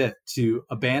at the bit to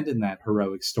abandon that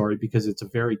heroic story because it's a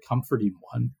very comforting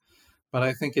one. But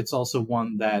I think it's also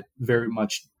one that very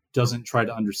much doesn't try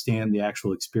to understand the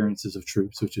actual experiences of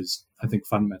troops, which is, I think,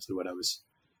 fundamentally what I was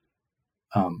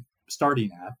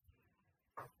starting at.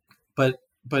 But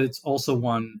it's also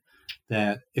one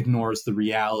that ignores the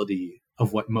reality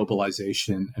of what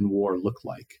mobilization and war look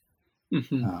like.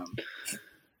 Mm-hmm.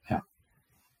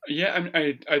 Yeah,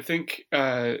 I think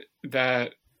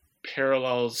that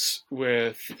parallels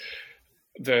with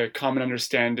the common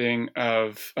understanding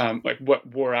of like what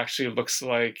war actually looks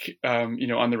like, on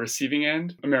the receiving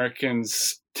end.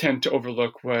 Americans tend to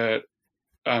overlook what,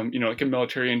 like a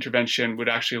military intervention would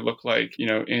actually look like,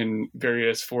 in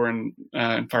various foreign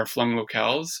and far-flung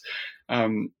locales.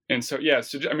 And so,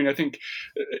 I think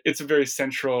it's a very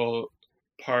central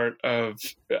part of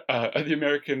the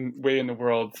American way in the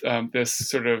world, this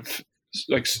sort of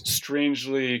like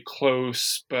strangely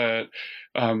close but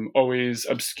always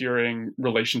obscuring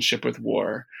relationship with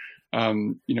war,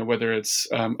 whether it's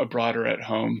abroad or at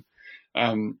home.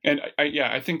 And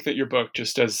I think that your book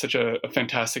just does such a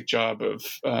fantastic job of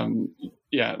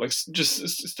just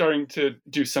starting to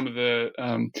do some of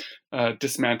the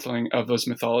dismantling of those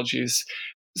mythologies.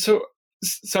 So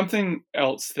something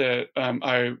else that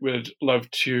I would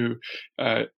love to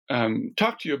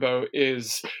talk to you about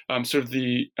is sort of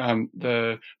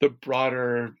the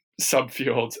broader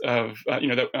subfield of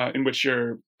in which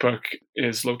your book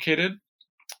is located.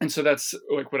 And so that's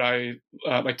like what I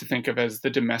like to think of as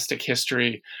the domestic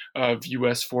history of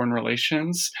U.S. foreign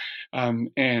relations.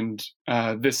 And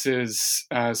this is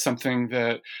something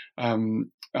that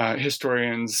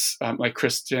historians like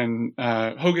Kristen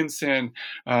Hoganson,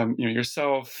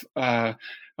 yourself,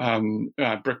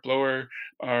 Brick Blower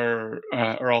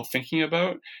are all thinking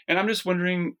about. And I'm just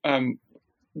wondering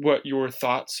what your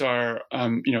thoughts are,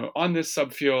 on this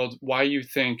subfield, why you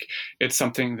think it's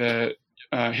something that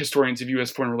historians of U.S.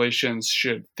 foreign relations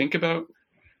should think about?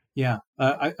 Yeah,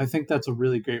 I think that's a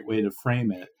really great way to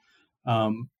frame it.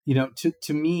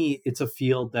 To me, it's a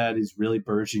field that is really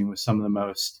burgeoning with some of the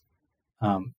most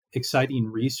exciting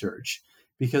research,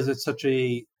 because it's such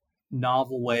a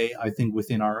novel way, I think,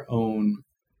 within our own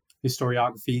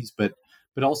historiographies, but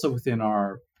also within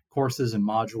our courses and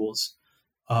modules,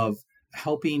 of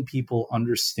helping people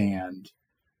understand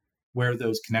where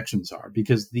those connections are,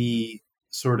 because the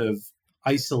sort of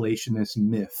isolationist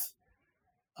myth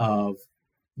of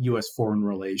U.S. foreign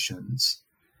relations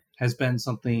has been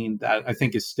something that I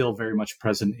think is still very much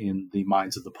present in the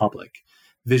minds of the public,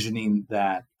 visioning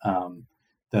that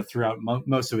that throughout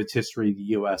most of its history, the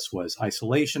U.S. was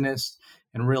isolationist,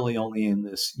 and really only in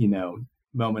this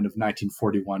moment of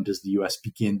 1941 does the U.S.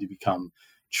 begin to become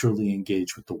truly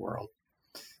engaged with the world.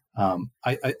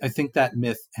 I think that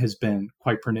myth has been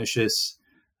quite pernicious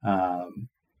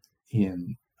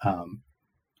in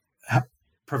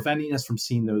preventing us from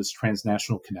seeing those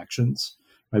transnational connections,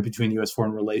 right, between U.S.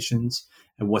 foreign relations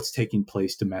and what's taking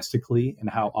place domestically, and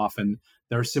how often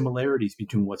there are similarities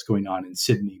between what's going on in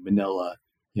Sydney, Manila,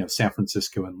 San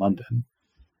Francisco, and London.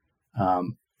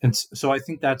 And so I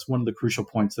think that's one of the crucial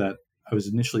points that I was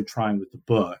initially trying with the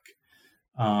book.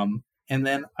 And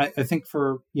then I think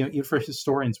for for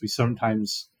historians, we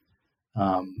sometimes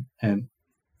we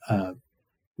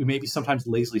maybe sometimes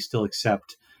lazily still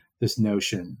accept this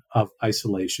notion of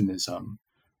isolationism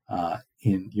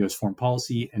in U.S. foreign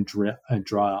policy, and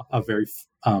draw a very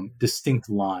distinct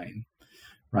line,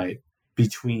 right,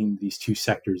 between these two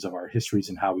sectors of our histories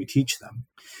and how we teach them.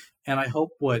 And I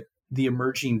hope what the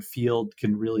emerging field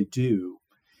can really do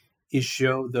is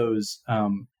show those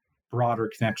broader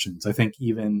connections. I think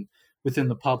even within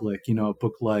the public, a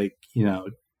book like,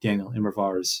 Daniel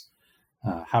Immerwahr's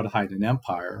How to Hide an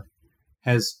Empire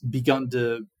has begun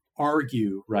to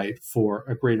argue, right, for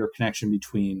a greater connection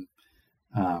between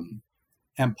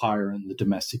empire and the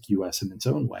domestic U.S. in its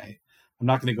own way. I'm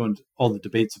not going to go into all the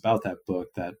debates about that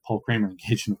book that Paul Kramer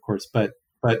engaged in, of course, but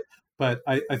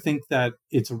I think that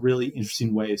it's a really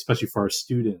interesting way, especially for our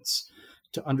students,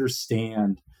 to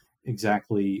understand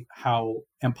exactly how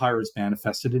empire is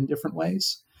manifested in different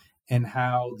ways, and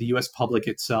how the U.S. public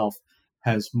itself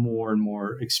has more and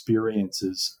more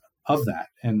experiences of that.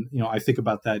 And, I think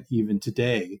about that even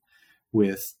today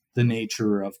with the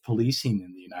nature of policing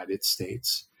in the United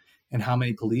States, and how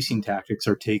many policing tactics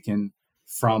are taken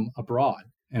from abroad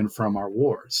and from our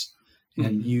wars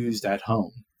and used at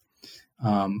home.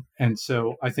 And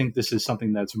so I think this is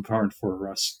something that's important for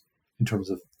us in terms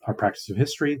of our practice of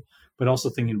history, but also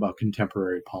thinking about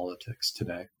contemporary politics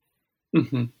today.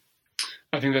 Mm-hmm.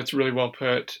 I think that's really well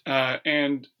put.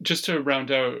 And just to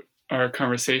round out our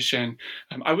conversation,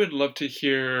 I would love to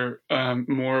hear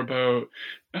more about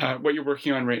what you're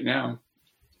working on right now.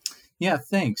 Yeah,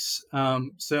 thanks.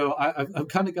 So I've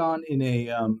kind of gone in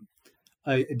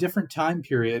a different time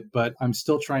period, but I'm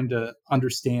still trying to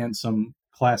understand some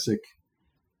classic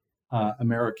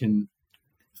American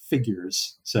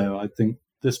figures. So I think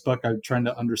this book, I'm trying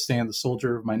to understand the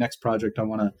soldier. My next project, I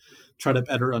want to try to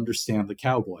better understand the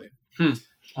cowboy.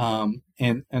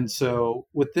 And so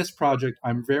with this project,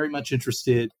 I'm very much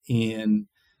interested in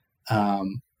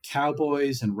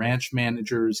cowboys and ranch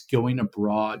managers going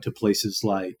abroad to places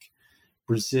like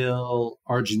Brazil,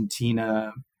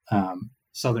 Argentina,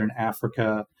 Southern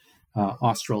Africa,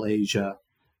 Australasia,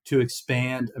 to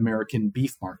expand American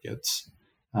beef markets.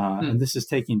 And this is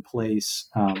taking place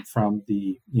from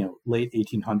the late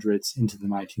 1800s into the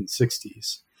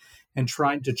 1960s, and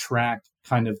trying to track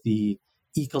kind of the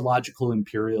ecological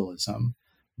imperialism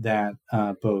that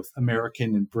both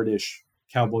American and British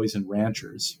cowboys and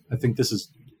ranchers. I think this is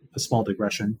a small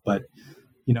digression, but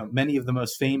many of the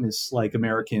most famous like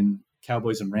American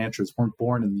cowboys and ranchers weren't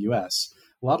born in the U.S.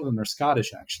 A lot of them are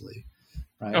Scottish, actually.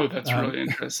 Right? Oh, that's really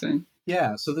interesting.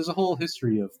 Yeah, so there's a whole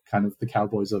history of kind of the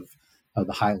cowboys of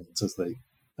the Highlands, as they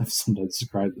have sometimes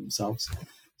described themselves.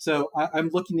 So I'm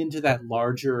looking into that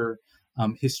larger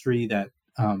history that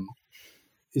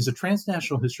is a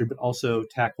transnational history, but also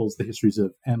tackles the histories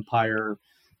of empire,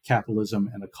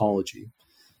 capitalism, and ecology.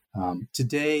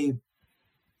 Today,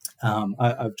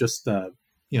 I've just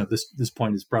this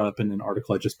point is brought up in an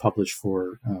article I just published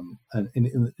for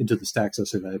Into the Stacks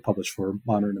essay that I published for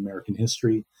Modern American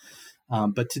History.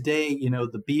 But today,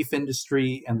 the beef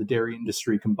industry and the dairy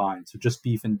industry combined, so just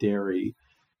beef and dairy,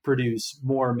 produce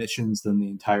more emissions than the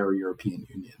entire European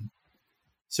Union.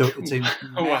 So it's a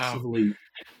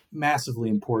massively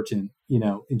important,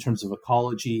 in terms of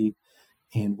ecology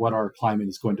and what our climate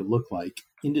is going to look like,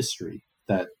 industry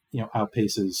that,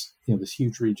 outpaces, this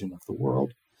huge region of the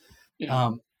world.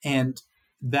 Yeah. And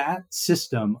that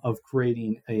system of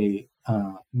creating a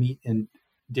meat and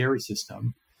dairy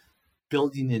system,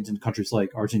 building it in countries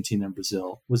like Argentina and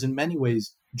Brazil, was in many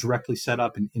ways directly set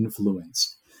up and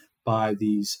influenced by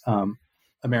these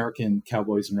American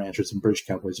cowboys and ranchers and British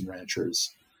cowboys and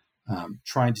ranchers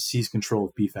trying to seize control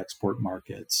of beef export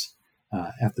markets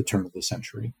at the turn of the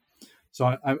century.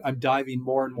 So I'm diving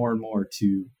more and more and more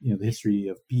to the history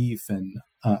of beef and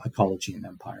ecology and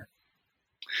empire.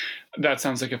 That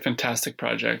sounds like a fantastic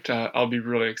project. I'll be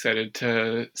really excited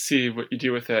to see what you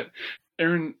do with it.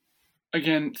 Aaron,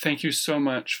 again, thank you so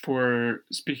much for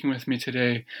speaking with me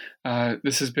today.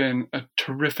 This has been a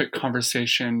terrific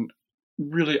conversation,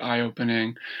 really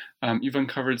eye-opening. You've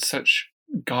uncovered such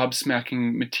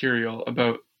gobsmacking material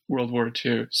about World War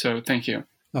II, so thank you.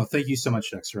 Oh, thank you so much,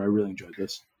 Dexter. I really enjoyed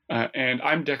this. And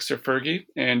I'm Dexter Fergie,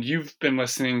 and you've been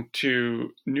listening to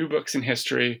New Books in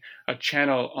History, a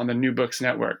channel on the New Books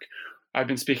Network. I've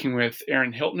been speaking with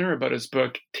Aaron Hiltner about his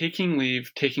book, Taking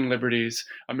Leave, Taking Liberties,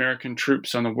 American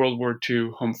Troops on the World War II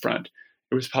Home Front.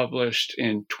 It was published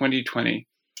in 2020.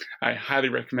 I highly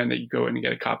recommend that you go and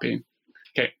get a copy.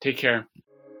 Okay, take care.